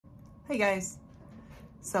Hey guys.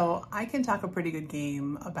 So I can talk a pretty good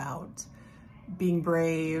game about being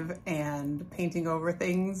brave and painting over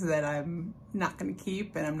things that I'm not going to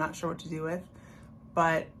keep and I'm not sure what to do with.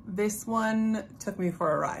 But this one took me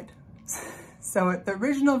for a ride. So the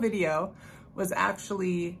original video was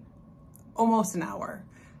actually almost an hour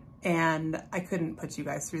and I couldn't put you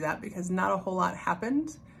guys through that because not a whole lot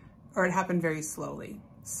happened, or it happened very slowly.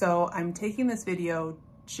 So I'm taking this video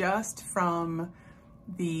just from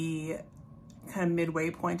the kind of midway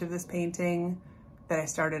point of this painting that I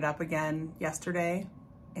started up again yesterday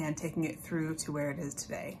and taking it through to where it is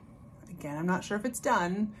today. Again, I'm not sure if it's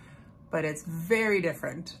done, but it's very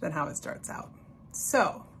different than how it starts out.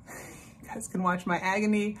 So you guys can watch my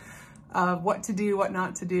agony of what to do, what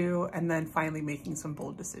not to do, and then finally making some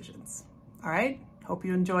bold decisions. All right, hope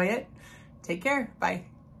you enjoy it. Take care, bye.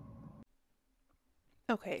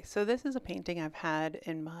 Okay, so this is a painting I've had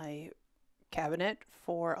in my cabinet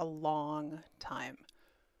for a long time.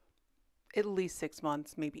 At least 6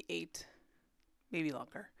 months, maybe 8, maybe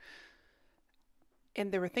longer.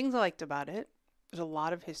 And there were things I liked about it. There's a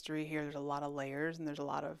lot of history here, there's a lot of layers, and there's a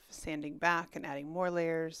lot of sanding back and adding more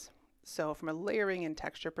layers. So from a layering and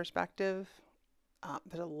texture perspective,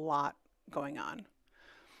 there's a lot going on,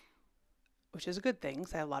 which is a good thing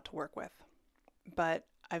because I have a lot to work with. But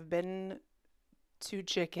I've been too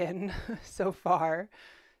chicken so far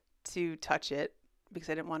to touch it because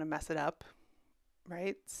I didn't want to mess it up,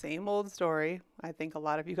 right? Same old story. I think a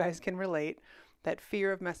lot of you guys can relate. That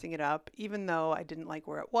fear of messing it up, even though I didn't like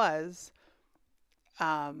where it was,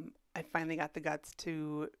 I finally got the guts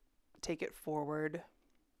to take it forward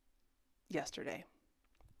yesterday.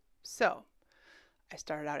 So I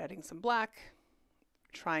started out adding some black,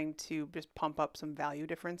 trying to just pump up some value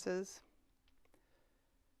differences.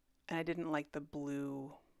 And I didn't like the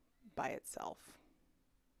blue by itself.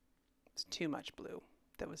 It's too much blue.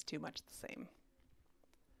 That was too much the same.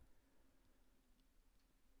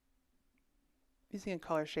 Using a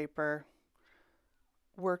color shaper,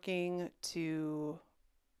 working to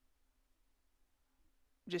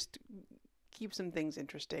just keep some things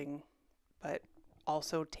interesting, but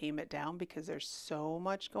also tame it down because there's so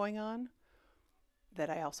much going on that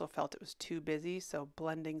I also felt it was too busy. So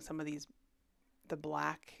blending some of the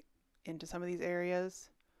black into some of these areas,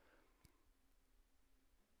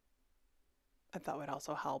 I thought would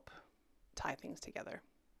also help tie things together.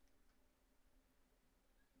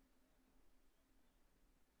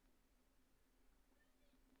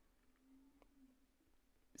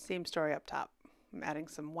 Same story up top. I'm adding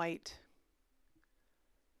some white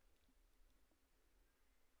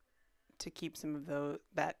to keep some of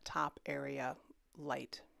that top area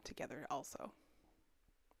light together also.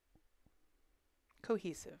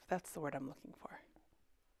 Cohesive, that's the word I'm looking for.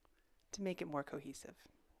 To make it more cohesive.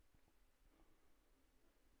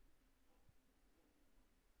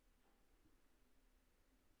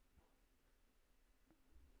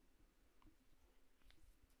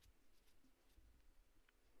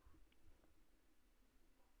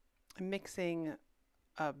 I'm mixing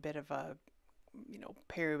a bit of a,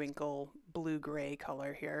 periwinkle blue-gray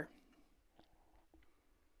color here.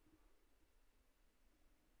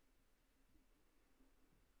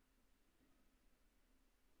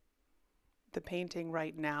 The painting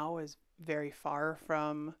right now is very far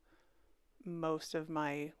from most of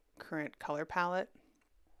my current color palette,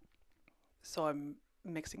 so I'm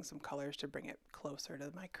mixing some colors to bring it closer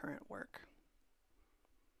to my current work.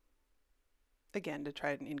 Again, to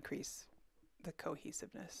try and increase the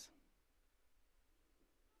cohesiveness.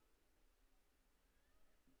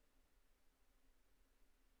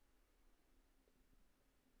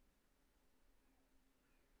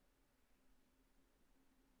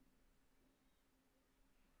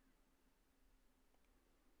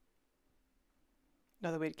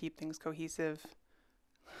 Another way to keep things cohesive,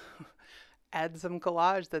 add some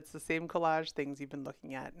collage that's the same collage things you've been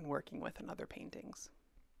looking at and working with in other paintings.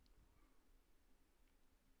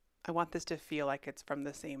 I want this to feel like it's from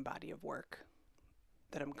the same body of work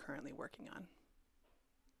that I'm currently working on.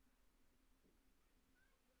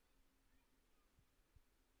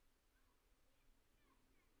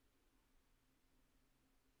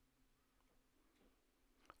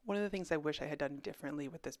 One of the things I wish I had done differently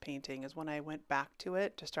with this painting is when I went back to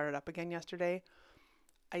it to start it up again yesterday,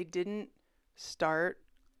 I didn't start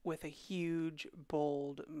with a huge,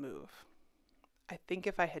 bold move. I think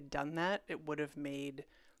if I had done that, it would have made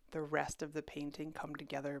the rest of the painting come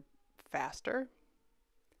together faster.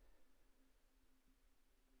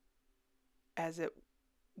 As it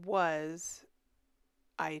was,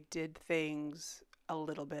 I did things a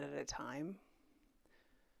little bit at a time,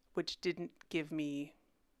 which didn't give me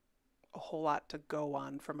a whole lot to go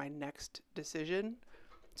on for my next decision.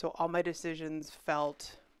 So all my decisions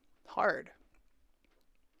felt hard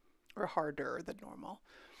or harder than normal.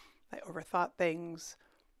 I overthought things.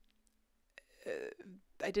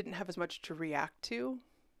 I didn't have as much to react to,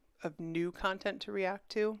 of new content to react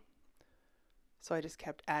to. So I just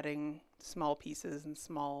kept adding small pieces and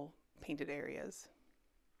small painted areas.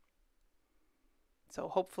 So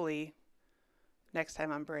hopefully next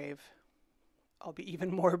time I'm brave, I'll be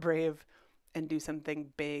even more brave and do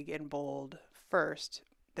something big and bold first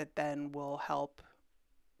that then will help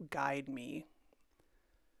guide me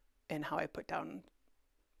in how I put down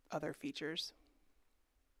other features.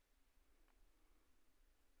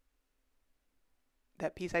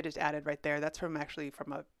 That piece I just added right there, that's actually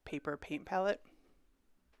from a paper paint palette.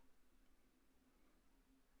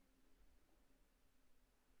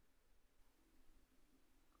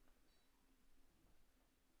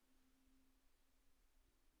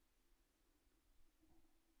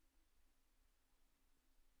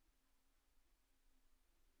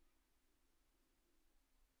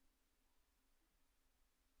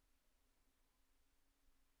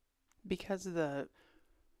 Because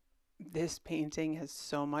this painting has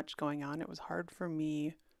so much going on, it was hard for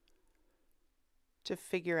me to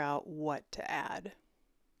figure out what to add.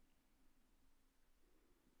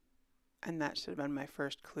 And that should have been my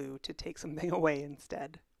first clue to take something away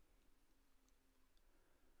instead.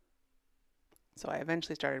 So I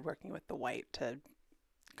eventually started working with the white to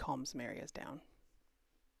calm some areas down.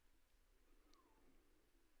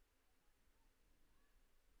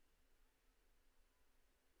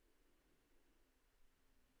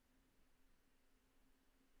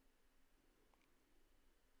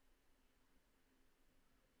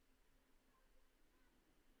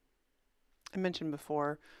 I mentioned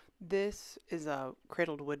before, this is a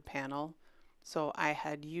cradled wood panel. So I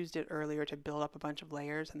had used it earlier to build up a bunch of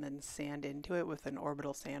layers and then sand into it with an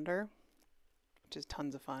orbital sander, which is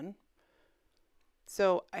tons of fun.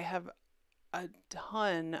 So I have a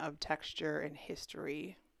ton of texture and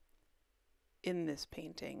history in this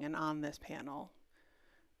painting and on this panel,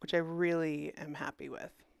 which I really am happy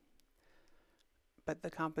with. But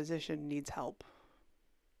the composition needs help.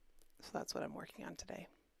 So that's what I'm working on today.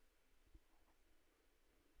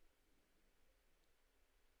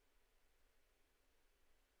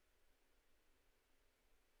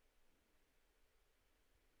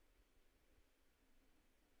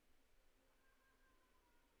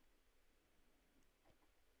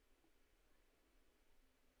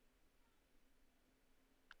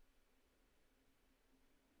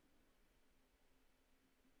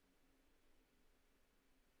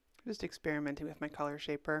 Just experimenting with my color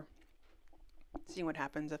shaper, seeing what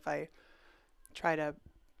happens if I try to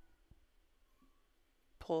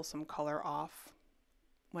pull some color off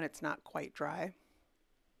when it's not quite dry.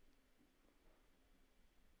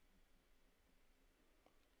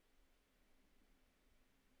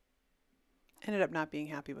 Ended up not being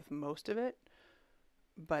happy with most of it,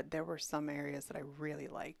 but there were some areas that I really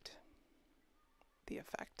liked the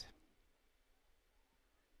effect.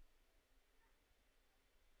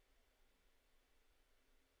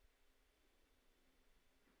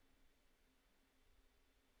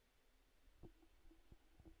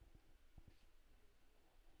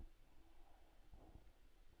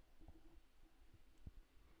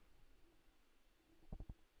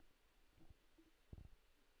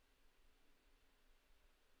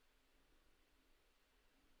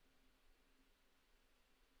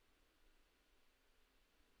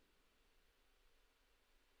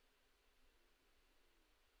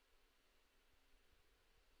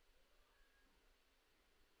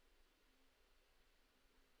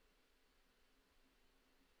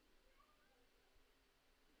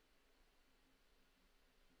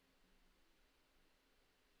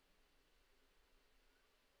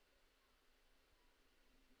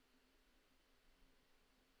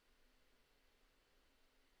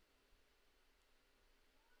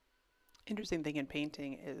 Interesting thing in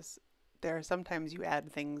painting is there are sometimes you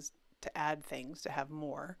add things to have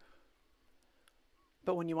more,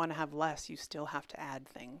 but when you want to have less, you still have to add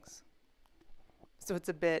things. So it's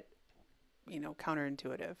a bit,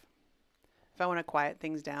 counterintuitive. If I want to quiet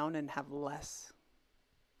things down and have less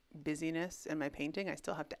busyness in my painting, I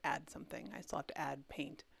still have to add something. I still have to add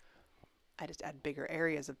paint. I just add bigger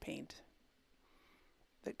areas of paint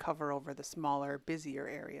that cover over the smaller, busier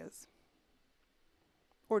areas.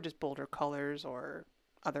 Or just bolder colors or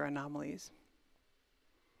other anomalies.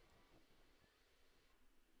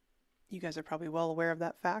 You guys are probably well aware of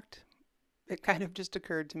that fact. It kind of just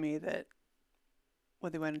occurred to me that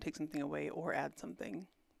whether you want to take something away or add something,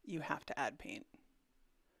 you have to add paint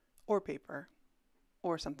or paper.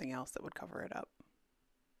 or something else that would cover it up.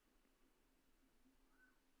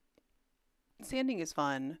 Sanding is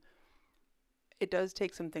fun. It does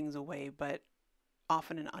take some things away, but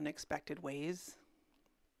often in unexpected ways.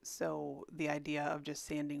 So the idea of just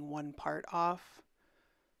sanding one part off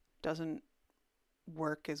doesn't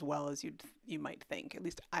work as well as you might think. At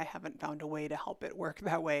least I haven't found a way to help it work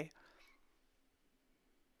that way.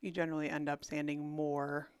 You generally end up sanding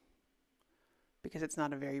more because it's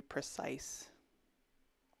not a very precise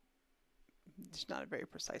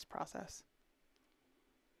process.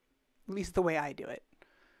 At least the way I do it.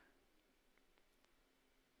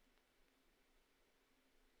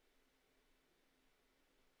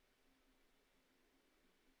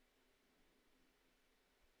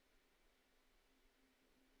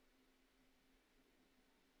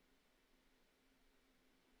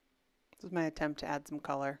 This is my attempt to add some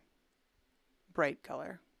color, bright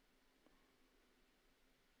color.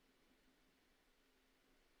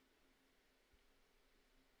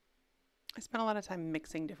 I spent a lot of time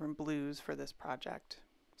mixing different blues for this project.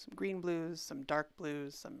 Some green blues, some dark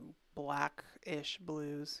blues, some black-ish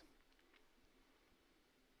blues.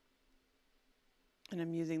 And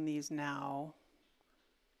I'm using these now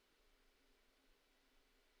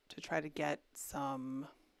to try to get some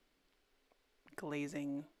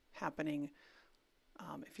glazing happening.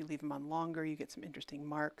 If you leave them on longer, you get some interesting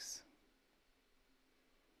marks.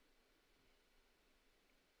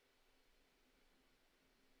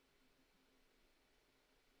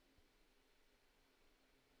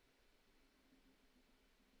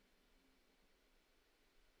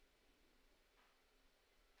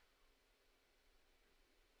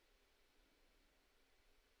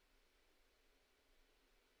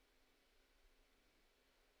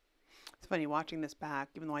 It's funny watching this back,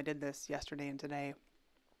 even though I did this yesterday and today,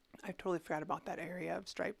 I totally forgot about that area of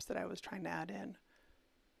stripes that I was trying to add in.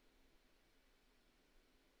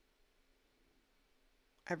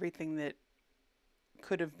 Everything that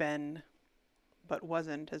could have been but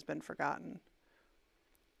wasn't has been forgotten.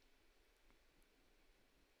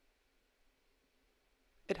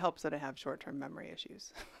 It helps that I have short-term memory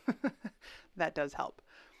issues. That does help.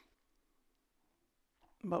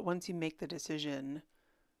 But once you make the decision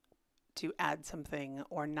to add something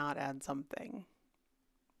or not add something,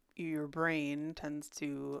 your brain tends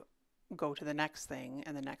to go to the next thing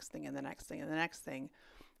and the next thing and the next thing and the next thing.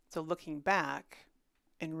 So looking back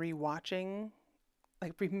and rewatching,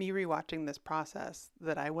 like me rewatching this process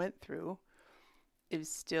that I went through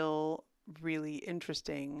is still really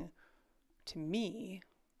interesting to me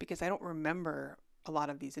because I don't remember a lot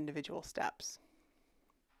of these individual steps.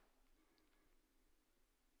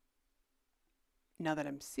 Now that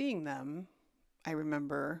I'm seeing them, I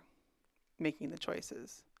remember making the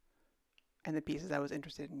choices and the pieces I was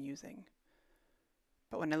interested in using.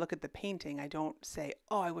 But when I look at the painting, I don't say,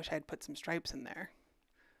 oh, I wish I had put some stripes in there.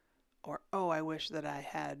 Or, oh, I wish that I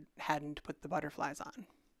hadn't put the butterflies on.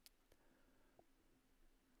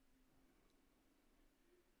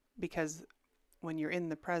 Because when you're in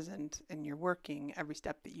the present and you're working, every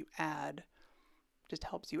step that you add just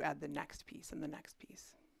helps you add the next piece and the next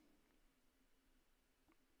piece.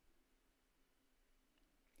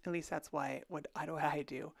 At least that's what I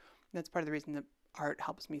do. That's part of the reason that art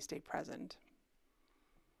helps me stay present.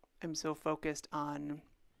 I'm so focused on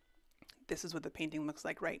this is what the painting looks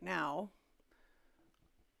like right now.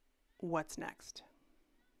 What's next?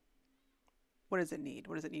 What does it need?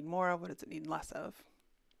 What does it need more of? What does it need less of?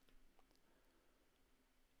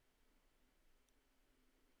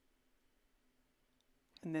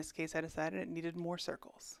 In this case, I decided it needed more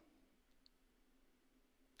circles.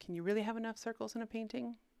 Can you really have enough circles in a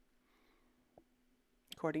painting?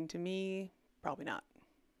 According to me, probably not.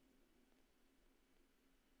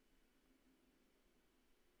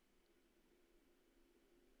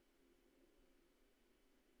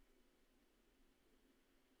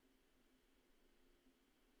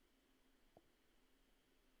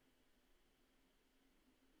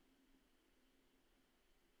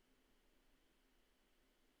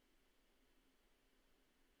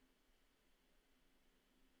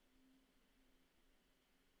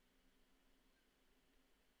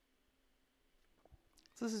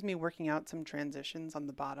 So this is me working out some transitions on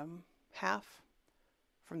the bottom half.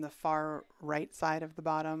 From the far right side of the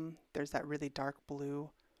bottom, there's that really dark blue.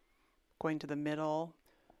 Going to the middle,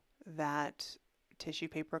 that tissue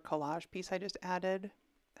paper collage piece I just added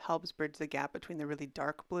helps bridge the gap between the really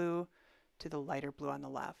dark blue to the lighter blue on the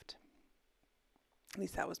left. At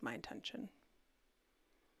least that was my intention.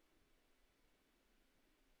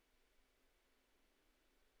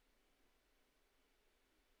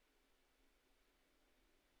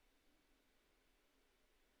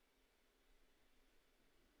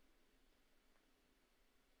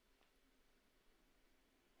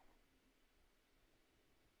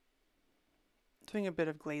 Doing a bit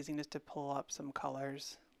of glazing just to pull up some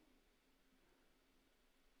colors,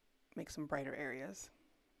 make some brighter areas.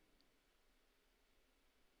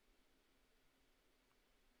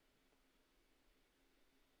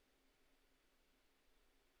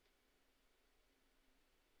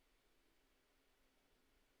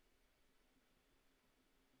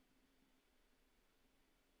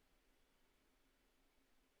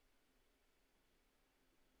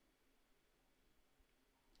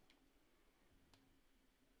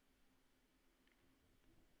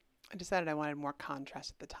 I decided I wanted more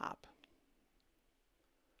contrast at the top.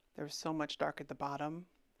 There was so much dark at the bottom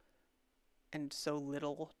and so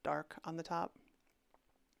little dark on the top.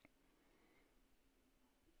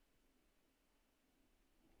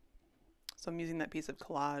 So I'm using that piece of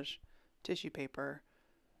collage tissue paper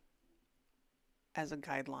as a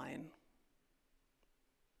guideline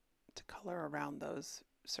to color around those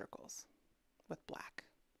circles with black.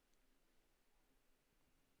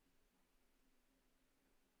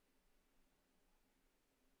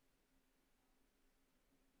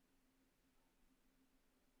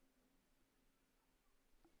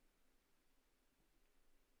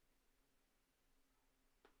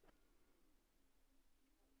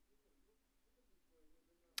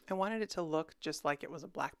 I wanted it to look just like it was a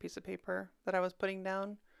black piece of paper that I was putting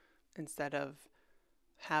down instead of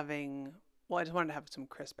having, well, I just wanted to have some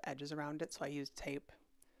crisp edges around it, so I used tape.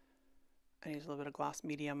 I used a little bit of gloss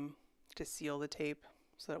medium to seal the tape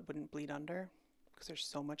so that it wouldn't bleed under because there's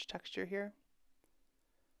so much texture here.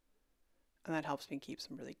 And that helps me keep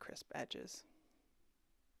some really crisp edges.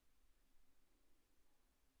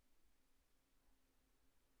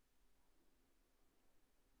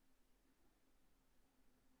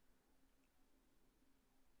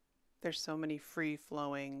 There's so many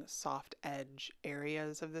free-flowing, soft edge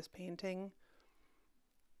areas of this painting.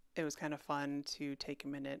 It was kind of fun to take a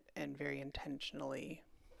minute and very intentionally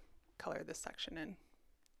color this section in.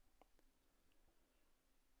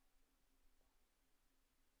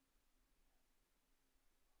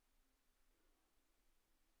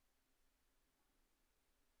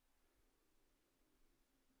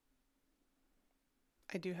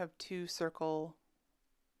 I do have two circle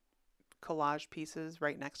collage pieces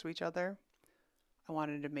right next to each other. I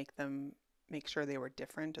wanted to make sure they were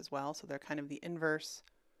different as well, so they're kind of the inverse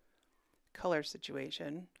color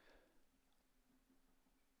situation,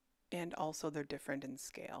 and also they're different in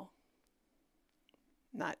scale.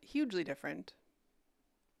 Not hugely different,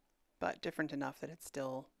 but different enough that it's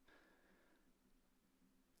still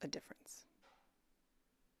a difference.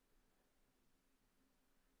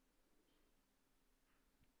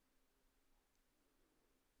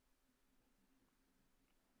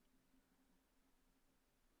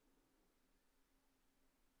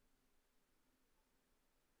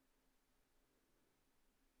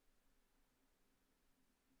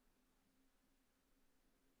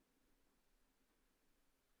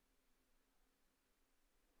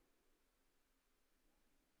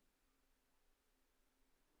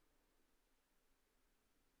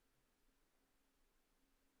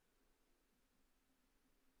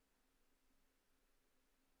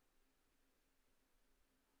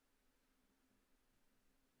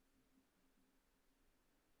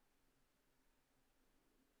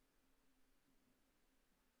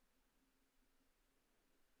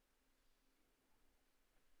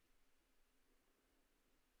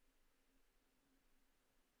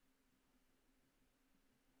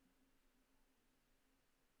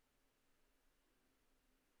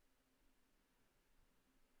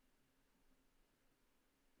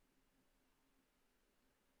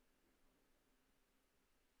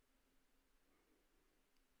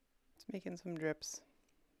 Just making some drips.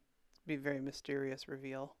 It'll be a very mysterious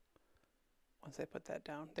reveal once I put that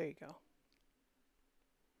down. There you go.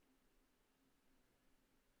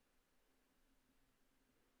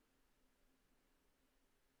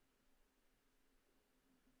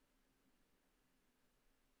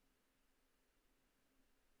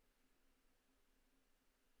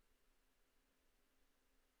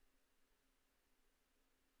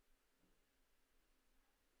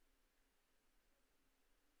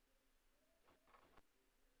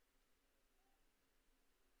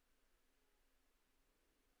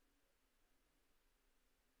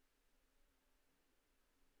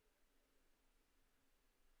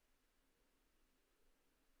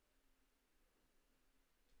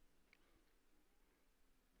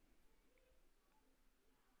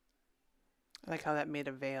 I like how that made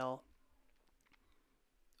a veil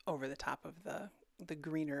over the top of the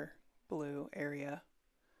greener blue area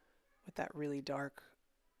with that really dark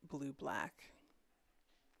blue black.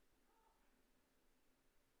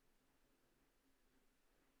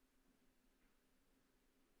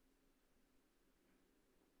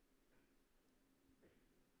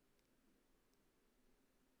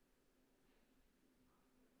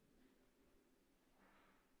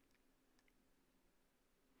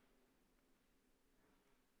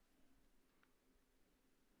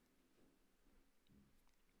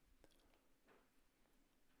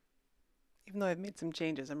 Even though I've made some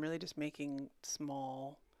changes, I'm really just making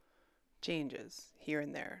small changes here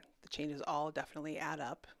and there. The changes all definitely add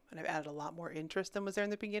up, and I've added a lot more interest than was there in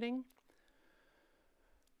the beginning.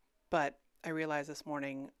 But I realized this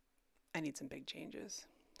morning I need some big changes.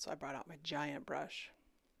 So I brought out my giant brush.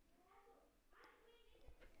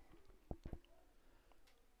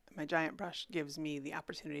 My giant brush gives me the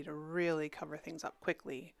opportunity to really cover things up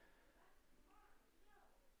quickly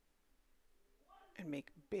and make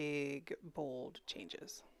big, bold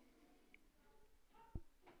changes.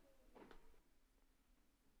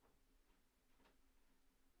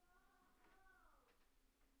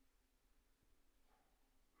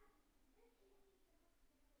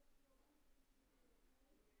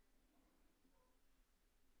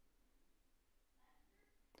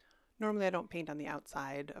 Normally I don't paint on the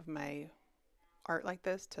outside of my art like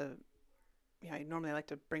this I normally like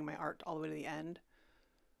to bring my art all the way to the end.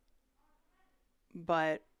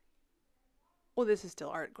 But, well, this is still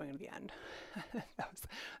art going to the end. that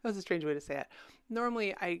was a strange way to say it.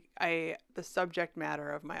 Normally the subject matter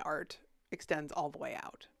of my art extends all the way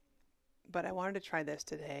out. But I wanted to try this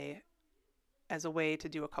today as a way to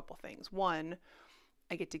do a couple things. One,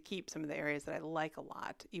 I get to keep some of the areas that I like a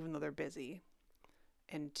lot, even though they're busy.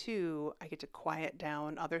 And two, I get to quiet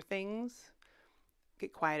down other things,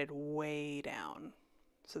 get quieted way down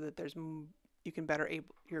so that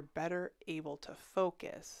you're better able to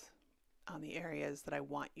focus on the areas that I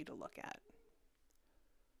want you to look at.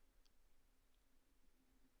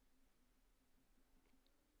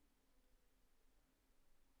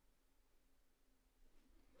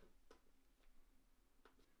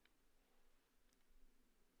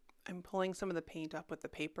 I'm pulling some of the paint up with the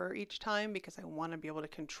paper each time because I want to be able to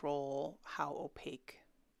control how opaque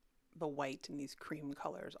the white and these cream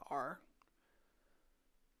colors are.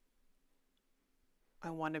 I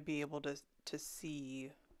want to be able to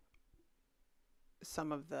see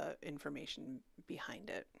some of the information behind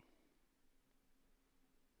it.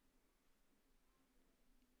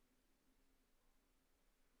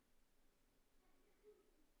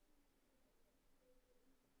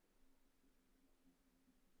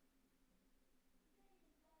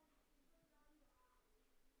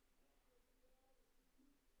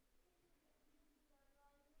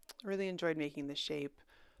 I really enjoyed making the shape.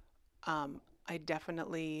 I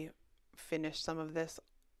definitely finished some of this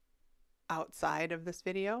outside of this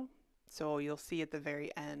video, so you'll see at the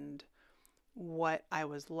very end what I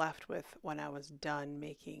was left with when I was done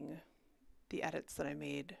making the edits that I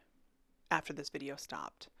made after this video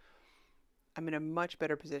stopped. I'm in a much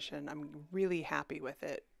better position. I'm really happy with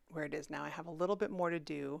it where it is now. I have a little bit more to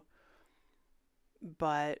do,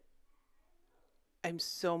 but I'm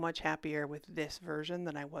so much happier with this version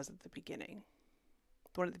than I was at the beginning.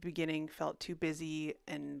 The one at the beginning felt too busy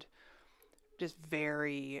and just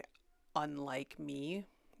very unlike me.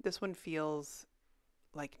 This one feels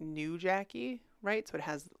like new Jackie, right? So it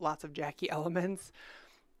has lots of Jackie elements,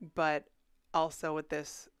 but also with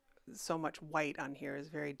this, so much white on here is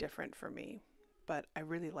very different for me. But I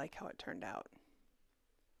really like how it turned out.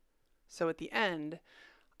 So at the end,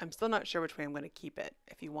 I'm still not sure which way I'm going to keep it.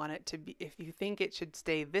 If you want it to be, if you think it should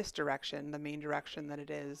stay this direction, the main direction that it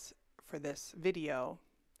is for this video,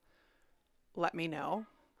 let me know.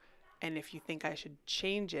 And if you think I should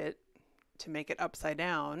change it to make it upside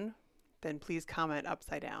down, then please comment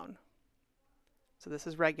upside down. So this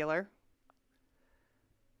is regular,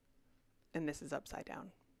 and this is upside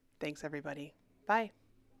down. Thanks, everybody. Bye.